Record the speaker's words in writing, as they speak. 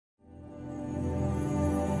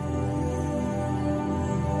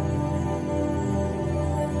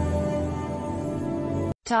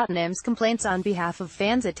Tottenham's complaints on behalf of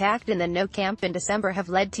fans attacked in the Nou Camp in December have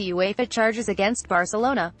led to UEFA charges against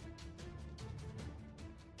Barcelona.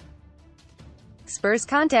 Spurs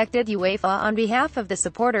contacted UEFA on behalf of the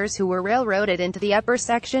supporters who were railroaded into the upper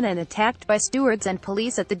section and attacked by stewards and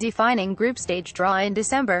police at the defining group stage draw in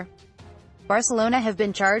December. Barcelona have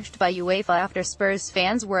been charged by UEFA after Spurs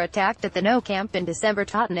fans were attacked at the Nou Camp in December.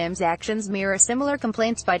 Tottenham's actions mirror similar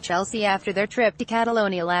complaints by Chelsea after their trip to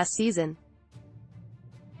Catalonia last season.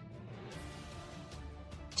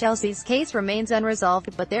 Chelsea's case remains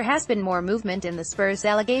unresolved, but there has been more movement in the Spurs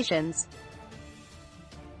allegations.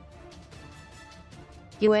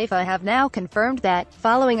 UEFA have now confirmed that,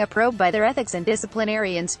 following a probe by their ethics and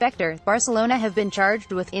disciplinary inspector, Barcelona have been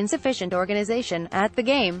charged with insufficient organisation at the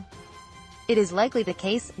game. It is likely the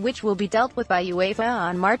case, which will be dealt with by UEFA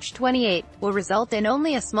on March 28, will result in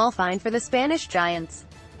only a small fine for the Spanish giants.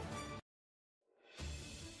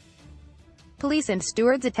 Police and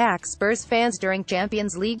stewards attack Spurs fans during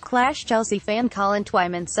Champions League clash. Chelsea fan Colin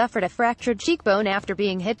Twyman suffered a fractured cheekbone after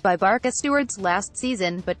being hit by Barca stewards last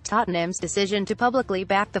season, but Tottenham's decision to publicly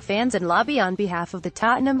back the fans and lobby on behalf of the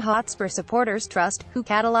Tottenham Hotspur Supporters Trust, who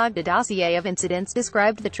catalogued a dossier of incidents,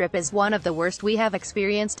 described the trip as one of the worst we have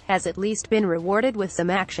experienced, has at least been rewarded with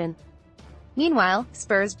some action. Meanwhile,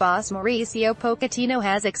 Spurs boss Mauricio Pochettino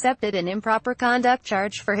has accepted an improper conduct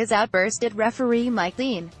charge for his outburst at referee Mike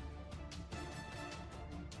Dean.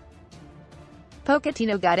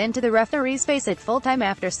 Pochettino got into the referee's face at full-time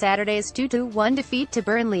after Saturday's 2-1 defeat to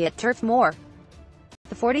Burnley at Turf Moor.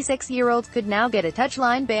 The 46-year-old could now get a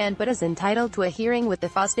touchline ban but is entitled to a hearing with the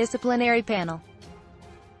FA's disciplinary panel.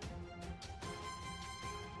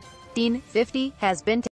 Dean, 50, has been